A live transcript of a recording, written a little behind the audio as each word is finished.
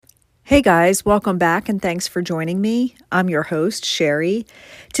Hey guys, welcome back and thanks for joining me. I'm your host, Sherry.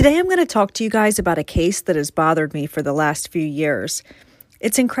 Today I'm going to talk to you guys about a case that has bothered me for the last few years.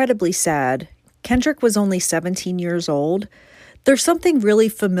 It's incredibly sad. Kendrick was only 17 years old. There's something really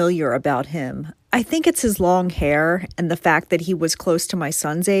familiar about him. I think it's his long hair and the fact that he was close to my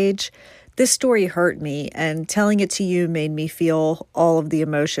son's age. This story hurt me, and telling it to you made me feel all of the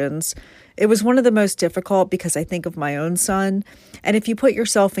emotions. It was one of the most difficult because I think of my own son, and if you put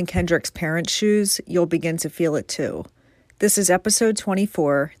yourself in Kendrick's parents' shoes, you'll begin to feel it too. This is episode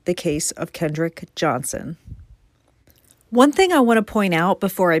 24, The Case of Kendrick Johnson. One thing I want to point out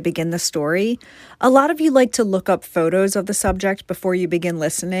before I begin the story, a lot of you like to look up photos of the subject before you begin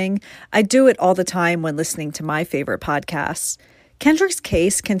listening. I do it all the time when listening to my favorite podcasts. Kendrick's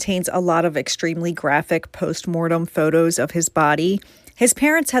case contains a lot of extremely graphic post-mortem photos of his body. His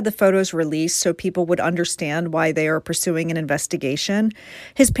parents had the photos released so people would understand why they are pursuing an investigation.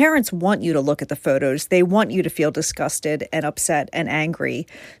 His parents want you to look at the photos. They want you to feel disgusted and upset and angry.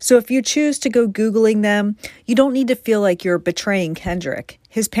 So if you choose to go Googling them, you don't need to feel like you're betraying Kendrick.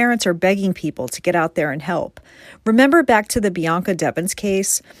 His parents are begging people to get out there and help. Remember back to the Bianca Devins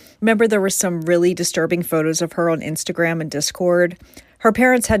case? Remember there were some really disturbing photos of her on Instagram and Discord? Her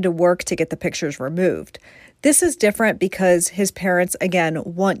parents had to work to get the pictures removed. This is different because his parents, again,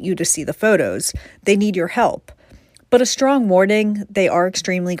 want you to see the photos. They need your help. But a strong warning, they are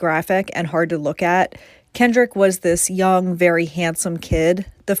extremely graphic and hard to look at. Kendrick was this young, very handsome kid.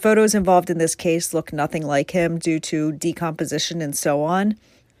 The photos involved in this case look nothing like him due to decomposition and so on.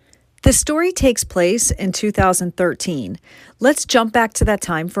 The story takes place in 2013. Let's jump back to that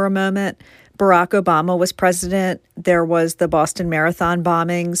time for a moment. Barack Obama was president. There was the Boston Marathon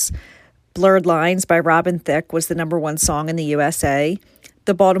bombings. Blurred Lines by Robin Thicke was the #1 song in the USA.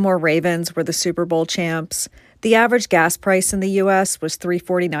 The Baltimore Ravens were the Super Bowl champs. The average gas price in the US was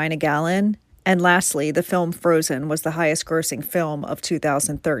 $3.49 a gallon. And lastly, the film Frozen was the highest grossing film of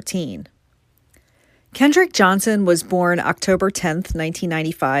 2013. Kendrick Johnson was born October 10th,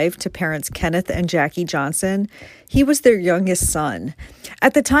 1995, to parents Kenneth and Jackie Johnson. He was their youngest son.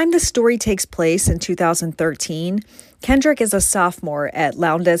 At the time this story takes place in 2013, Kendrick is a sophomore at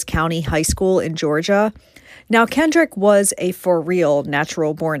Lowndes County High School in Georgia. Now, Kendrick was a for-real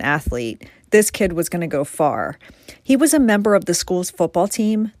natural-born athlete. This kid was going to go far. He was a member of the school's football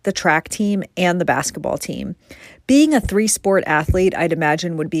team, the track team, and the basketball team. Being a three-sport athlete, I'd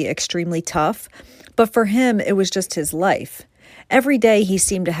imagine, would be extremely tough, but for him, it was just his life. Every day, he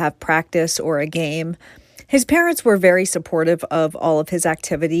seemed to have practice or a game. His parents were very supportive of all of his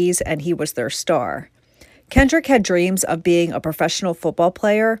activities, and he was their star. Kendrick had dreams of being a professional football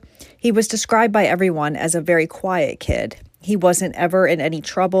player. He was described by everyone as a very quiet kid. He wasn't ever in any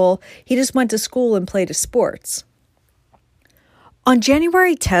trouble. He just went to school and played his sports. On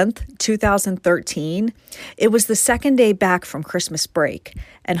January 10th, 2013, it was the second day back from Christmas break,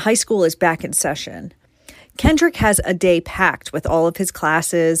 and high school is back in session. Kendrick has a day packed with all of his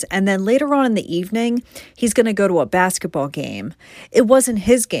classes, and then later on in the evening, he's going to go to a basketball game. It wasn't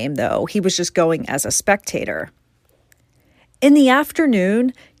his game, though. He was just going as a spectator. In the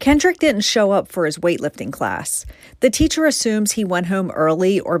afternoon, Kendrick didn't show up for his weightlifting class. The teacher assumes he went home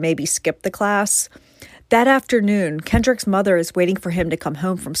early or maybe skipped the class. That afternoon, Kendrick's mother is waiting for him to come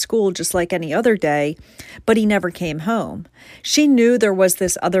home from school just like any other day, but he never came home. She knew there was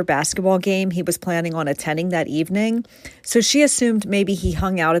this other basketball game he was planning on attending that evening, so she assumed maybe he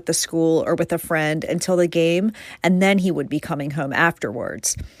hung out at the school or with a friend until the game, and then he would be coming home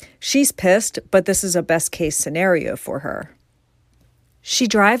afterwards. She's pissed, but this is a best-case scenario for her. She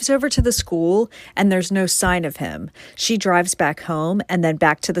drives over to the school, and there's no sign of him. She drives back home and then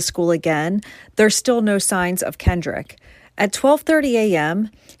back to the school again. There's still no signs of Kendrick. At 12:30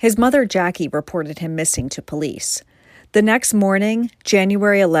 a.m., his mother, Jackie, reported him missing to police. The next morning,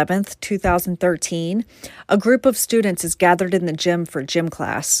 January 11th, 2013, a group of students is gathered in the gym for gym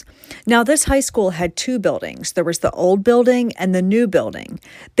class. Now, this high school had two buildings. There was the old building and the new building.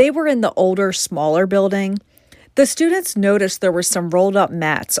 They were in the older, smaller building. The students noticed there were some rolled up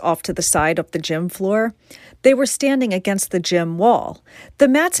mats off to the side of the gym floor. They were standing against the gym wall. The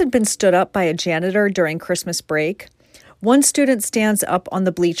mats had been stood up by a janitor during Christmas break. One student stands up on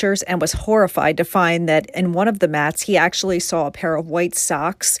the bleachers and was horrified to find that in one of the mats, he actually saw a pair of white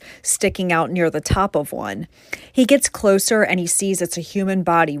socks sticking out near the top of one. He gets closer and he sees it's a human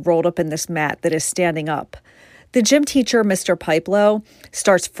body rolled up in this mat that is standing up. The gym teacher, Mr. Pipelow,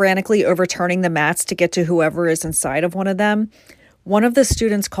 starts frantically overturning the mats to get to whoever is inside of one of them. One of the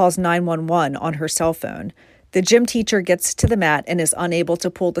students calls 911 on her cell phone. The gym teacher gets to the mat and is unable to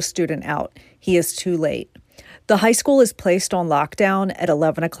pull the student out. He is too late. The high school is placed on lockdown at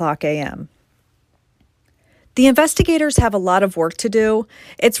 11 o'clock a.m. The investigators have a lot of work to do.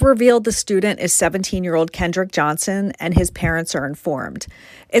 It's revealed the student is 17-year-old Kendrick Johnson, and his parents are informed.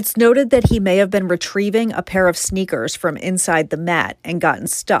 It's noted that he may have been retrieving a pair of sneakers from inside the mat and gotten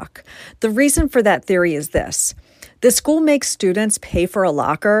stuck. The reason for that theory is this. The school makes students pay for a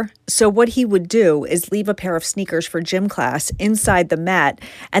locker, so what he would do is leave a pair of sneakers for gym class inside the mat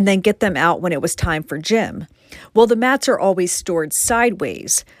and then get them out when it was time for gym. Well, the mats are always stored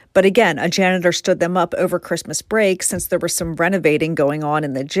sideways. But again, a janitor stood them up over Christmas break since there was some renovating going on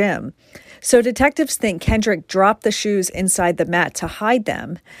in the gym. So detectives think Kendrick dropped the shoes inside the mat to hide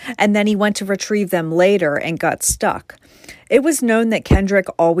them, and then he went to retrieve them later and got stuck. It was known that Kendrick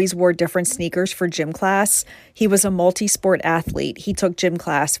always wore different sneakers for gym class. He was a multi-sport athlete. He took gym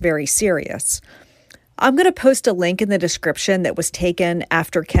class very serious. I'm going to post a link in the description that was taken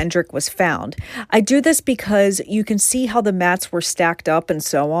after Kendrick was found. I do this because you can see how the mats were stacked up and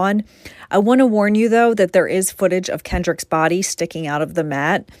so on. I want to warn you, though, that there is footage of Kendrick's body sticking out of the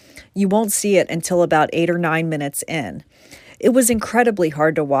mat. You won't see it until about 8 or 9 minutes in. It was incredibly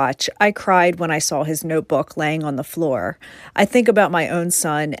hard to watch. I cried when I saw his notebook laying on the floor. I think about my own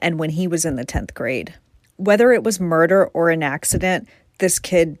son and when he was in the 10th grade. Whether it was murder or an accident, this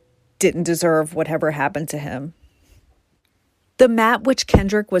kid didn't deserve whatever happened to him. The mat which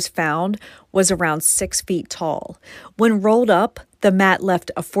Kendrick was found was around 6 feet tall. When rolled up, the mat left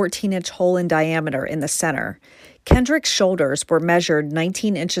a 14-inch hole in diameter in the center. Kendrick's shoulders were measured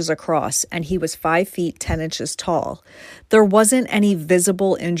 19 inches across, and he was 5 feet 10 inches tall. There wasn't any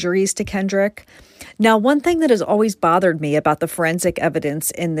visible injuries to Kendrick. Now, one thing that has always bothered me about the forensic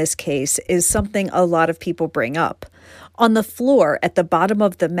evidence in this case is something a lot of people bring up. On the floor at the bottom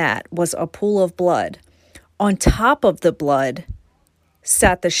of the mat was a pool of blood. On top of the blood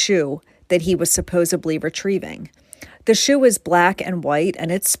sat the shoe that he was supposedly retrieving. The shoe is black and white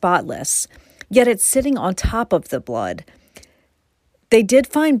and it's spotless, yet it's sitting on top of the blood. They did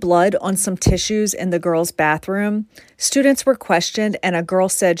find blood on some tissues in the girls' bathroom. Students were questioned, and a girl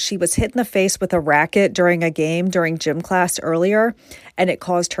said she was hit in the face with a racket during a game during gym class earlier, and it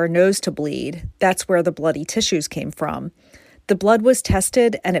caused her nose to bleed. That's where the bloody tissues came from. The blood was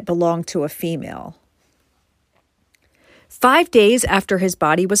tested, and it belonged to a female. 5 days after his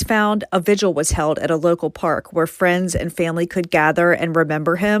body was found, a vigil was held at a local park where friends and family could gather and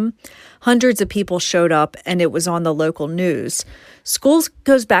remember him. Hundreds of people showed up, and it was on the local news. School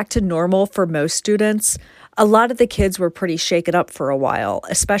goes back to normal for most students. A lot of the kids were pretty shaken up for a while,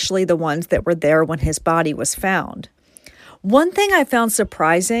 especially the ones that were there when his body was found. One thing I found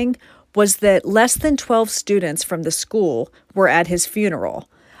surprising was that less than 12 students from the school were at his funeral.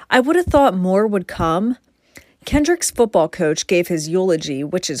 I would have thought more would come. Kendrick's football coach gave his eulogy,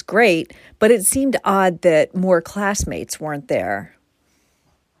 which is great, but it seemed odd that more classmates weren't there.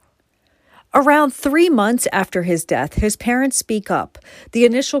 Around 3 months after his death, his parents speak up. The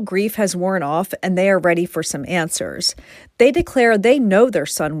initial grief has worn off, and they are ready for some answers. They declare they know their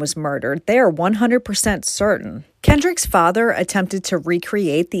son was murdered. They are 100% certain. Kendrick's father attempted to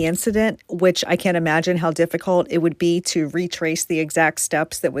recreate the incident, which I can't imagine how difficult it would be to retrace the exact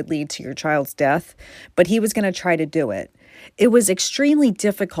steps that would lead to your child's death, but he was going to try to do it. It was extremely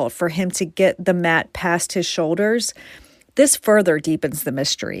difficult for him to get the mat past his shoulders. This further deepens the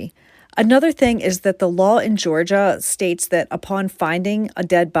mystery. Another thing is that the law in Georgia states that upon finding a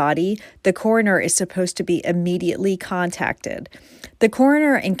dead body, the coroner is supposed to be immediately contacted. The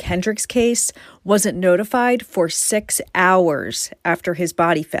coroner in Kendrick's case wasn't notified for 6 hours after his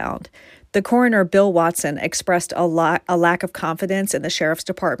body found. The coroner, Bill Watson, expressed a lack of confidence in the sheriff's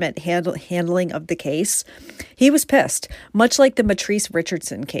department handling of the case. He was pissed, much like the Matrice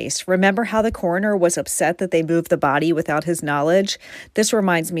Richardson case. Remember how the coroner was upset that they moved the body without his knowledge? This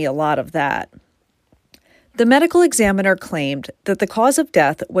reminds me a lot of that. The medical examiner claimed that the cause of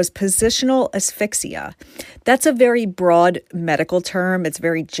death was positional asphyxia. That's a very broad medical term. It's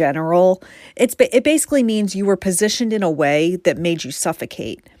very general. It basically means you were positioned in a way that made you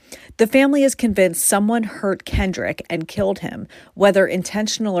suffocate. The family is convinced someone hurt Kendrick and killed him. Whether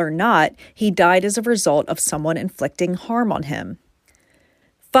intentional or not, he died as a result of someone inflicting harm on him.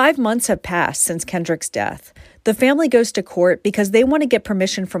 5 months have passed since Kendrick's death. The family goes to court because they want to get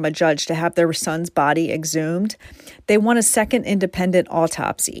permission from a judge to have their son's body exhumed. They want a second independent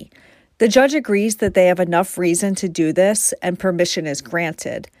autopsy. The judge agrees that they have enough reason to do this, and permission is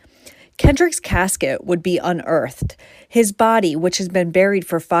granted. Kendrick's casket would be unearthed. His body, which has been buried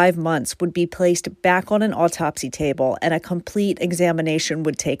for 5 months, would be placed back on an autopsy table and a complete examination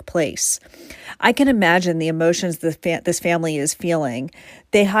would take place. I can imagine the emotions this family is feeling.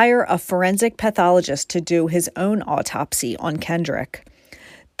 They hire a forensic pathologist to do his own autopsy on Kendrick.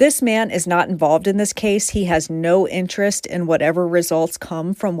 This man is not involved in this case. He has no interest in whatever results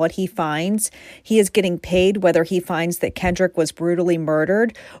come from what he finds. He is getting paid whether he finds that Kendrick was brutally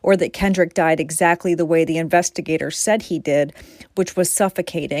murdered or that Kendrick died exactly the way the investigators said he did, which was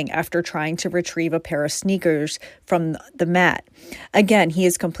suffocating after trying to retrieve a pair of sneakers from the mat. Again, he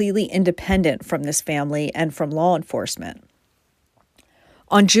is completely independent from this family and from law enforcement.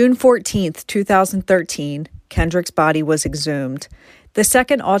 On June 14th, 2013, Kendrick's body was exhumed. The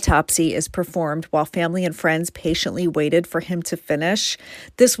second autopsy is performed while family and friends patiently waited for him to finish.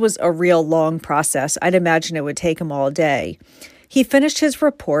 This was a real long process. I'd imagine it would take him all day. He finished his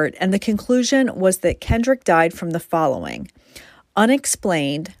report, and the conclusion was that Kendrick died from the following: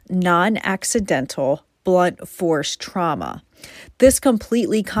 unexplained, non-accidental, blunt force trauma. This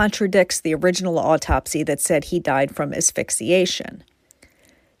completely contradicts the original autopsy that said he died from asphyxiation.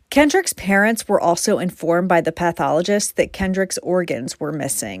 Kendrick's parents were also informed by the pathologist that Kendrick's organs were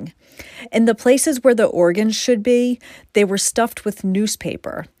missing. In the places where the organs should be, they were stuffed with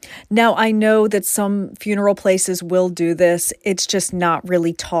newspaper. Now, I know that some funeral places will do this. It's just not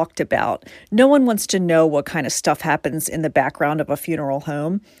really talked about. No one wants to know what kind of stuff happens in the background of a funeral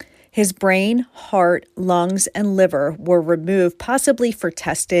home. His brain, heart, lungs, and liver were removed, possibly for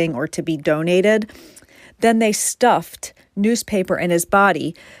testing or to be donated. Then they stuffed newspaper in his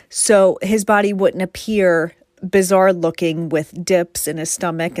body so his body wouldn't appear bizarre looking with dips in his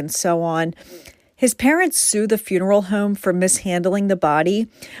stomach and so on. His parents sued the funeral home for mishandling the body,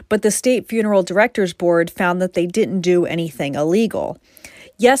 but the State Funeral Directors Board found that they didn't do anything illegal.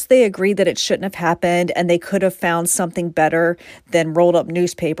 Yes, they agreed that it shouldn't have happened and they could have found something better than rolled up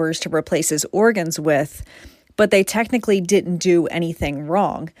newspapers to replace his organs with, but they technically didn't do anything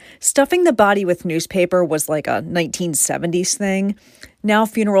wrong. Stuffing the body with newspaper was like a 1970s thing. Now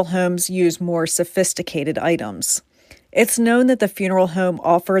funeral homes use more sophisticated items. It's known that the funeral home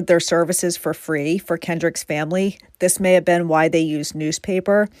offered their services for free for Kendrick's family. This may have been why they used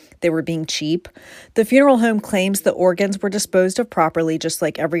newspaper. They were being cheap. The funeral home claims the organs were disposed of properly, just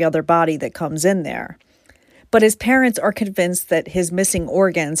like every other body that comes in there. But his parents are convinced that his missing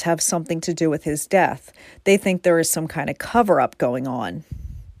organs have something to do with his death. They think there is some kind of cover-up going on.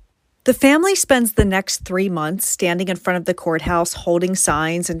 The family spends the next 3 months standing in front of the courthouse, holding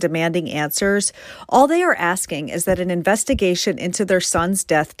signs and demanding answers. All they are asking is that an investigation into their son's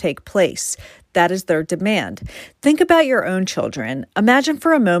death take place. That is their demand. Think about your own children. Imagine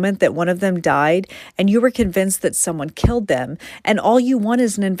for a moment that one of them died and you were convinced that someone killed them, and all you want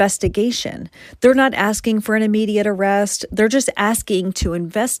is an investigation. They're not asking for an immediate arrest. They're just asking to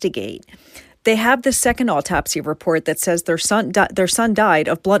investigate. They have the second autopsy report that says their son died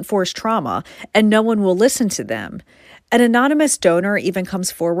of blunt force trauma, and no one will listen to them. An anonymous donor even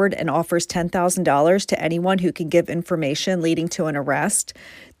comes forward and offers $10,000 to anyone who can give information leading to an arrest.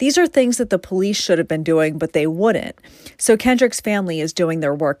 These are things that the police should have been doing, but they wouldn't. So Kendrick's family is doing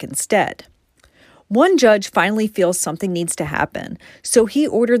their work instead. One judge finally feels something needs to happen, so he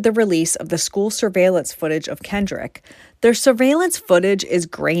ordered the release of the school surveillance footage of Kendrick. Their surveillance footage is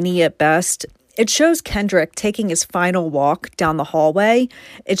grainy at best. It shows Kendrick taking his final walk down the hallway.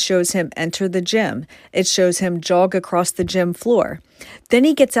 It shows him enter the gym. It shows him jog across the gym floor. Then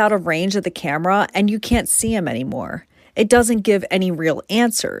he gets out of range of the camera and you can't see him anymore. It doesn't give any real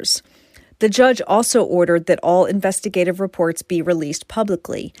answers. The judge also ordered that all investigative reports be released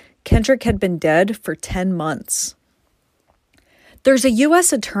publicly. Kendrick had been dead for 10 months. There's a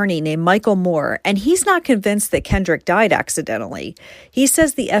U.S. attorney named Michael Moore, and he's not convinced that Kendrick died accidentally. He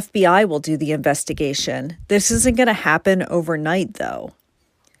says the FBI will do the investigation. This isn't going to happen overnight, though.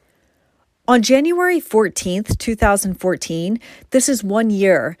 On January 14th, 2014, this is 1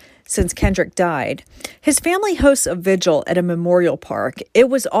 year since Kendrick died, his family hosts a vigil at a memorial park. It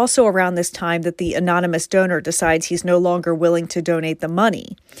was also around this time that the anonymous donor decides he's no longer willing to donate the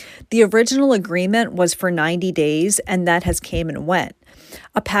money. The original agreement was for 90 days, and that has came and went.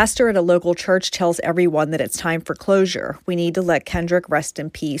 A pastor at a local church tells everyone that it's time for closure. We need to let Kendrick rest in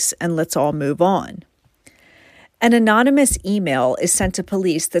peace, and let's all move on. An anonymous email is sent to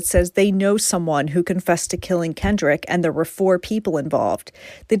police that says they know someone who confessed to killing Kendrick and there were 4 people involved.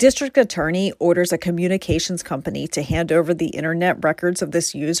 The district attorney orders a communications company to hand over the internet records of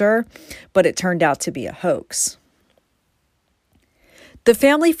this user, but it turned out to be a hoax. The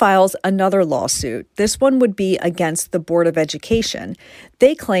family files another lawsuit. This one would be against the Board of Education.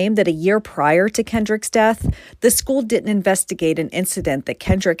 They claim that a year prior to Kendrick's death, the school didn't investigate an incident that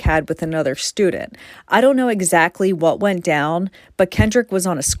Kendrick had with another student. I don't know exactly what went down, but Kendrick was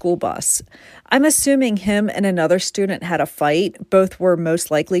on a school bus. I'm assuming him and another student had a fight. Both were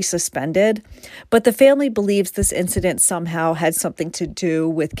most likely suspended, but the family believes this incident somehow had something to do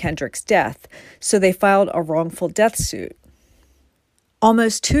with Kendrick's death, so they filed a wrongful death suit.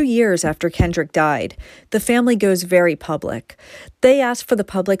 Almost 2 years after Kendrick died, the family goes very public. They ask for the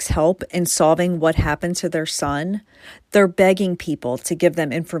public's help in solving what happened to their son. They're begging people to give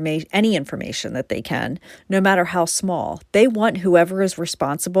them any information that they can, no matter how small. They want whoever is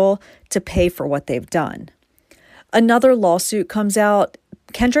responsible to pay for what they've done. Another lawsuit comes out.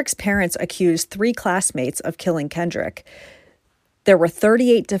 Kendrick's parents accused 3 classmates of killing Kendrick. There were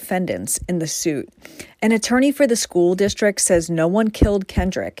 38 defendants in the suit. An attorney for the school district says no one killed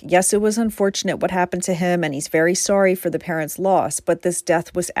Kendrick. Yes, it was unfortunate what happened to him, and he's very sorry for the parents' loss, but this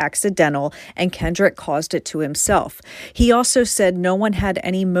death was accidental, and Kendrick caused it to himself. He also said no one had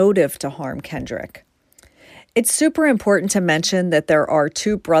any motive to harm Kendrick. It's super important to mention that there are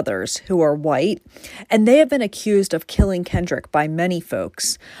 2 brothers who are white, and they have been accused of killing Kendrick by many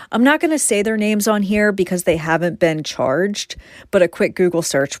folks. I'm not going to say their names on here because they haven't been charged, but a quick Google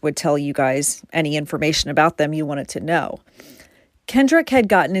search would tell you guys any information about them you wanted to know. Kendrick had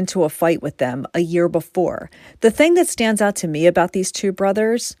gotten into a fight with them a year before. The thing that stands out to me about these 2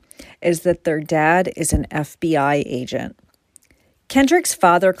 brothers is that their dad is an FBI agent. Kendrick's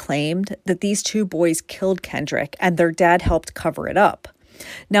father claimed that these 2 boys killed Kendrick and their dad helped cover it up.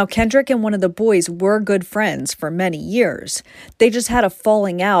 Now, Kendrick and one of the boys were good friends for many years. They just had a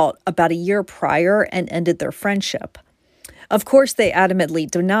falling out about a year prior and ended their friendship. Of course, they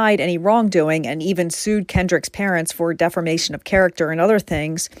adamantly denied any wrongdoing and even sued Kendrick's parents for defamation of character and other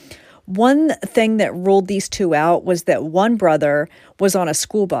things. One thing that ruled these 2 out was that one brother was on a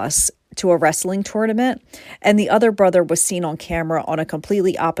school bus to a wrestling tournament, and the other brother was seen on camera on a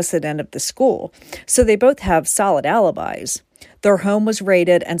completely opposite end of the school. So they both have solid alibis. Their home was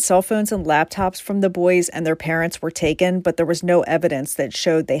raided, and cell phones and laptops from the boys and their parents were taken, but there was no evidence that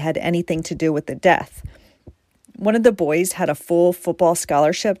showed they had anything to do with the death. One of the boys had a full football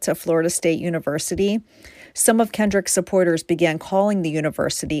scholarship to Florida State University. Some of Kendrick's supporters began calling the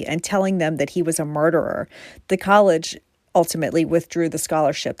university and telling them that he was a murderer. The college ultimately withdrew the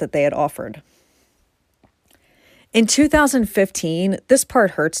scholarship that they had offered. In 2015, this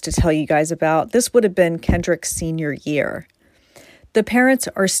part hurts to tell you guys about. This would have been Kendrick's senior year. The parents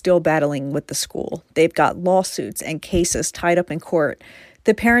are still battling with the school. They've got lawsuits and cases tied up in court.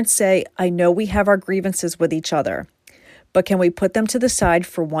 The parents say, I know we have our grievances with each other, but can we put them to the side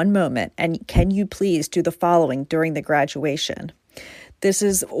for one moment? And can you please do the following during the graduation? This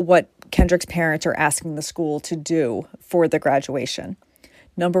is what Kendrick's parents are asking the school to do for the graduation.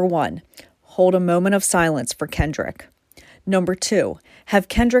 Number 1, hold a moment of silence for Kendrick. Number 2, have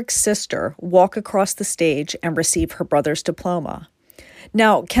Kendrick's sister walk across the stage and receive her brother's diploma.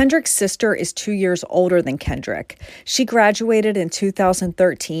 Now, Kendrick's sister is 2 years older than Kendrick. She graduated in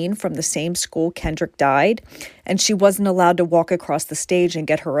 2013 from the same school Kendrick died, and she wasn't allowed to walk across the stage and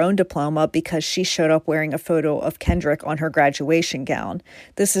get her own diploma because she showed up wearing a photo of Kendrick on her graduation gown.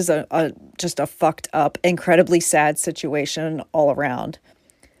 This is just a fucked up, incredibly sad situation all around.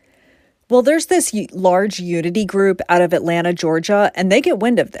 Well, there's this large unity group out of Atlanta, Georgia, and they get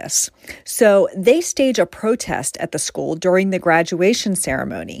wind of this. So they stage a protest at the school during the graduation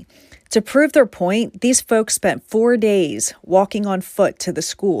ceremony. To prove their point, these folks spent 4 days walking on foot to the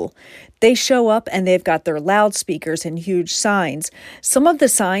school. They show up and they've got their loudspeakers and huge signs. Some of the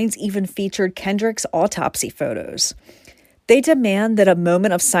signs even featured Kendrick's autopsy photos. They demand that a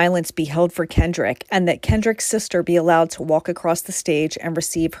moment of silence be held for Kendrick and that Kendrick's sister be allowed to walk across the stage and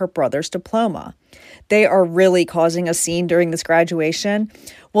receive her brother's diploma. They are really causing a scene during this graduation.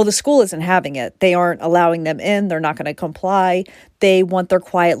 Well, the school isn't having it. They aren't allowing them in. They're not going to comply. They want their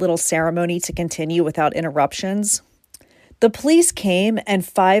quiet little ceremony to continue without interruptions. The police came and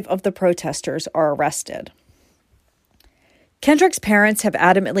 5 of the protesters are arrested. Kendrick's parents have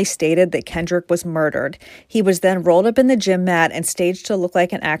adamantly stated that Kendrick was murdered. He was then rolled up in the gym mat and staged to look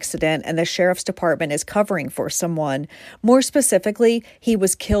like an accident, and the sheriff's department is covering for someone. More specifically, he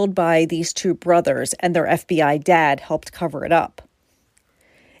was killed by these 2 brothers, and their FBI dad helped cover it up.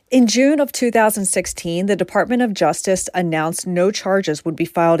 In June of 2016, the Department of Justice announced no charges would be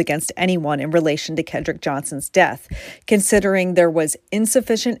filed against anyone in relation to Kendrick Johnson's death, considering there was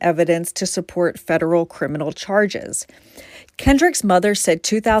insufficient evidence to support federal criminal charges. Kendrick's mother said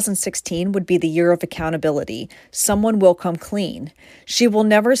 2016 would be the year of accountability. Someone will come clean. She will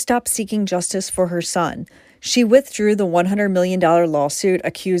never stop seeking justice for her son. She withdrew the $100 million lawsuit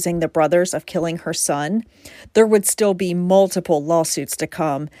accusing the brothers of killing her son. There would still be multiple lawsuits to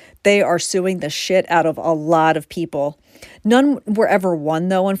come. They are suing the shit out of a lot of people. None were ever won,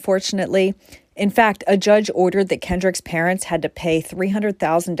 though, unfortunately. In fact, a judge ordered that Kendrick's parents had to pay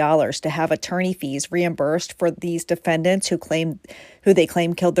 $300,000 to have attorney fees reimbursed for these defendants who they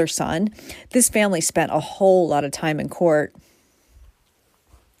claim killed their son. This family spent a whole lot of time in court.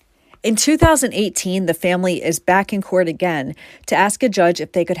 In 2018, the family is back in court again to ask a judge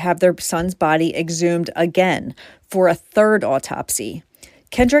if they could have their son's body exhumed again for a third autopsy.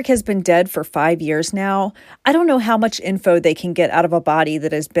 Kendrick has been dead for 5 years now. I don't know how much info they can get out of a body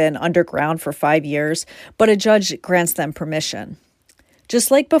that has been underground for 5 years, but a judge grants them permission. Just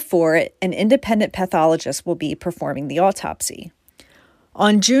like before, an independent pathologist will be performing the autopsy.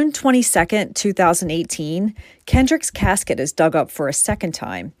 On June 22, 2018, Kendrick's casket is dug up for a second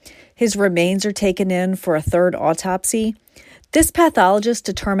time. His remains are taken in for a third autopsy. This pathologist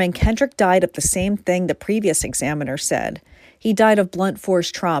determined Kendrick died of the same thing the previous examiner said. He died of blunt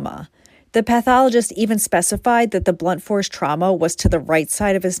force trauma. The pathologist even specified that the blunt force trauma was to the right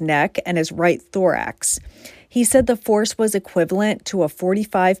side of his neck and his right thorax. He said the force was equivalent to a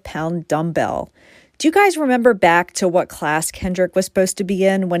 45-pound dumbbell. Do you guys remember back to what class Kendrick was supposed to be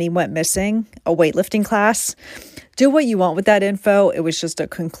in when he went missing? A weightlifting class? Do what you want with that info. It was just a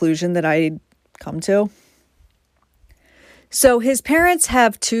conclusion that I'd come to. So his parents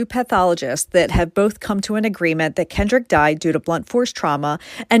have two pathologists that have both come to an agreement that Kendrick died due to blunt force trauma,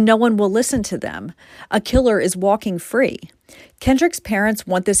 and no one will listen to them. A killer is walking free. Kendrick's parents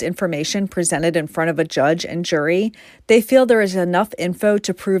want this information presented in front of a judge and jury. They feel there is enough info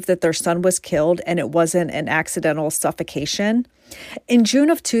to prove that their son was killed and it wasn't an accidental suffocation. In June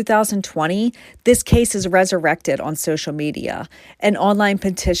of 2020, this case is resurrected on social media. An online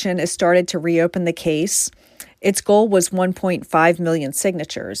petition is started to reopen the case. Its goal was 1.5 million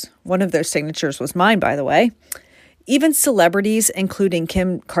signatures. One of those signatures was mine, by the way. Even celebrities, including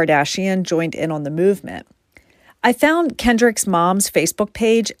Kim Kardashian, joined in on the movement. I found Kendrick's mom's Facebook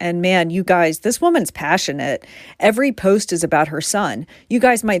page, and man, you guys, this woman's passionate. Every post is about her son. You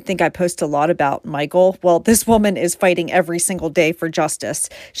guys might think I post a lot about Michael. Well, this woman is fighting every single day for justice.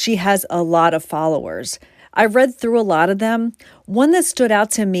 She has a lot of followers. I read through a lot of them. One that stood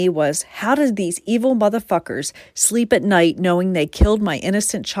out to me was, how did these evil motherfuckers sleep at night knowing they killed my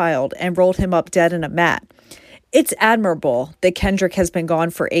innocent child and rolled him up dead in a mat? It's admirable that Kendrick has been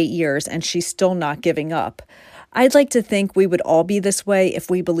gone for 8 years and she's still not giving up. I'd like to think we would all be this way if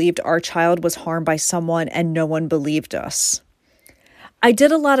we believed our child was harmed by someone and no one believed us. I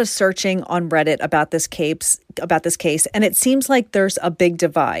did a lot of searching on Reddit about this case, and it seems like there's a big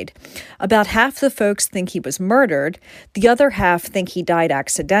divide. About half the folks think he was murdered, the other half think he died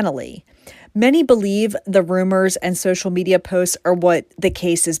accidentally. Many believe the rumors and social media posts are what the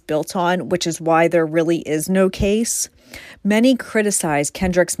case is built on, which is why there really is no case. Many criticize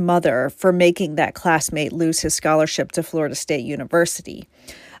Kendrick's mother for making that classmate lose his scholarship to Florida State University.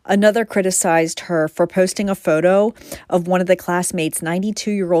 Another criticized her for posting a photo of one of the classmates'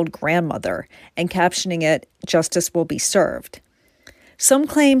 92-year-old grandmother and captioning it, "Justice will be served." Some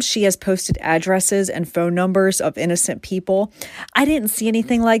claim she has posted addresses and phone numbers of innocent people. I didn't see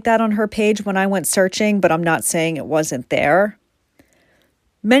anything like that on her page when I went searching, but I'm not saying it wasn't there.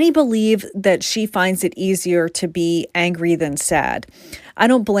 Many believe that she finds it easier to be angry than sad. I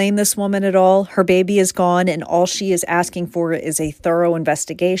don't blame this woman at all. Her baby is gone, and all she is asking for is a thorough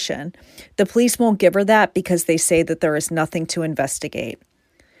investigation. The police won't give her that because they say that there is nothing to investigate.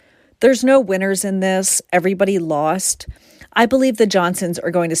 There's no winners in this. Everybody lost. I believe the Johnsons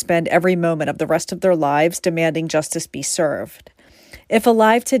are going to spend every moment of the rest of their lives demanding justice be served. If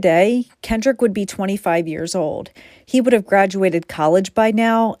alive today, Kendrick would be 25 years old. He would have graduated college by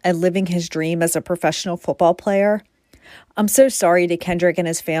now and living his dream as a professional football player. I'm so sorry to Kendrick and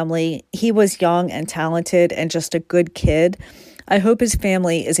his family. He was young and talented and just a good kid. I hope his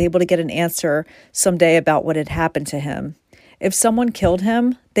family is able to get an answer someday about what had happened to him. If someone killed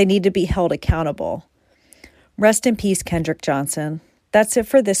him, they need to be held accountable. Rest in peace, Kendrick Johnson. That's it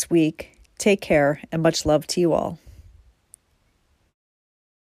for this week. Take care and much love to you all.